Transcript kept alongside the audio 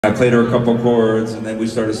I played her a couple chords and then we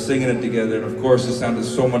started singing it together, and of course it sounded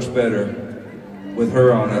so much better with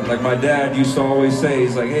her on it. Like my dad used to always say,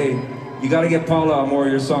 he's like, hey, you gotta get Paula on more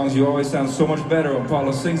of your songs. You always sound so much better when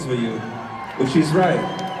Paula sings with you. Which he's right.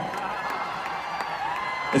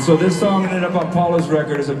 And so this song ended up on Paula's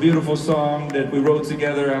record. It's a beautiful song that we wrote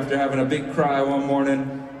together after having a big cry one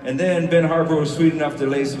morning. And then Ben Harper was sweet enough to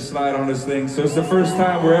lay some slide on this thing. So it's the first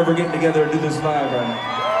time we're ever getting together to do this live right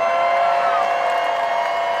now.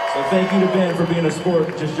 So thank you to Ben for being a sport,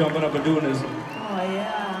 just jumping up and doing this. Oh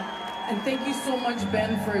yeah, and thank you so much,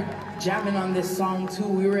 Ben, for jamming on this song too.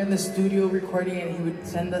 We were in the studio recording and he would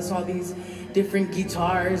send us all these different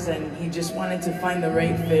guitars and he just wanted to find the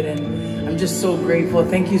right fit, and I'm just so grateful.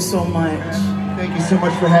 Thank you so much. Thank you so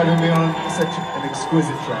much for having me on such an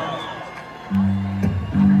exquisite track.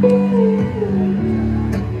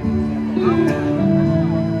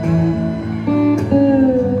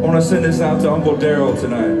 I want to send this out to Uncle Daryl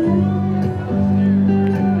tonight.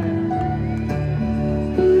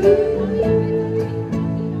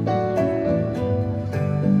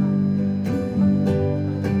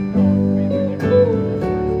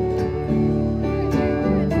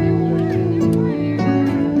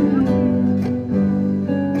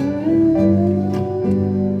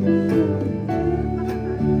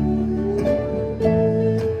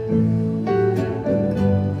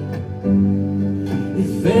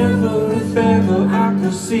 If ever I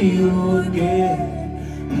could see you again,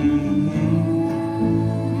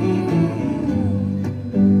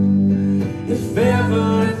 If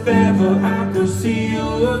ever I could see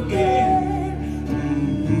you again,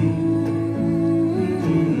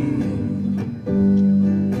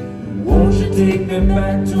 Won't you take me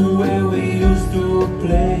back to where we used to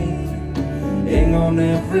play? Hang on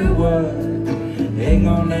every word, hang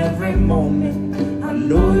on every moment. I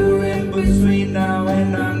know you're in between now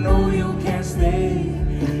and I know you can't stay.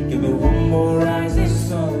 Give me one more rising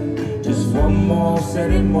sun, just one more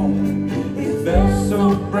setting moment. It felt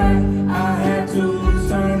so bright, I had to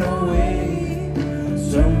turn away,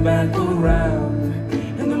 turn back around.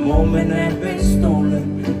 And the moment had been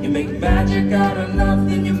stolen. You make magic out of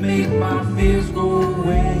nothing, you make my fears go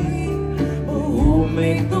away. But who will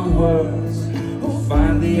make the words, who'll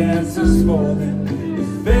find the answers for them?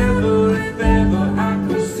 If ever I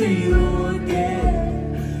could see you again,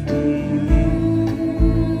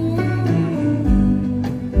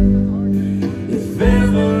 If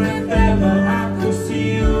ever I could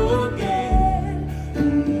see you again,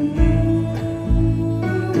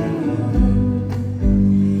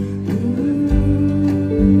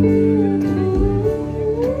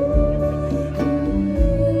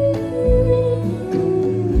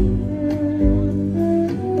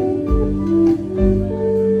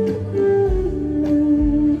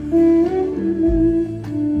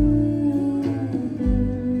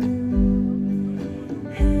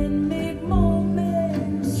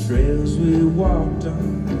 trails we walked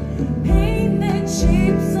on, Pain that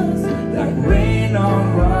shapes us like rain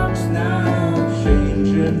on rocks now,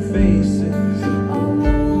 changing faces. are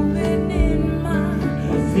woven in my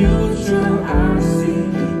Future I see,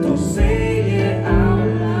 don't say it out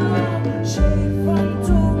loud. shade from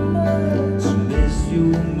too much. I miss you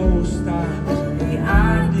most times. The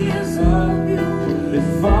ideas of you, they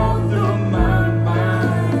fall through my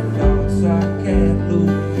mind. Thoughts I can't lose.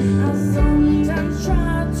 I sometimes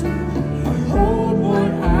try to I hold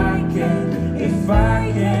what I can if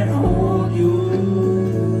I can't hold you.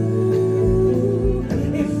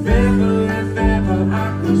 If ever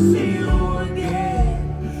I could see you again,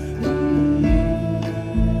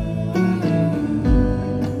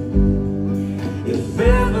 If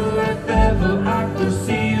ever I could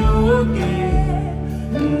see you again,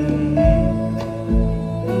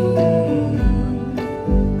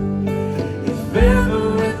 If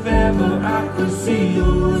ever I could see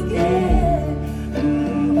you again,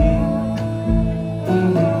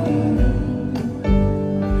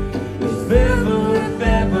 If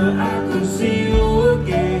ever I could see you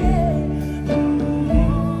again,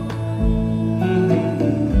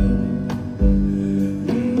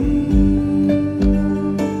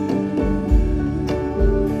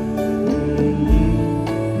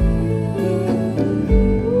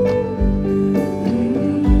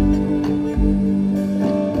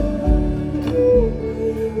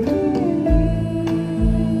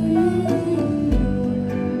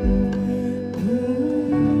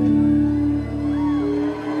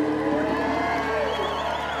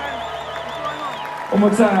 One more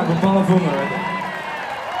time for Paula Fuga.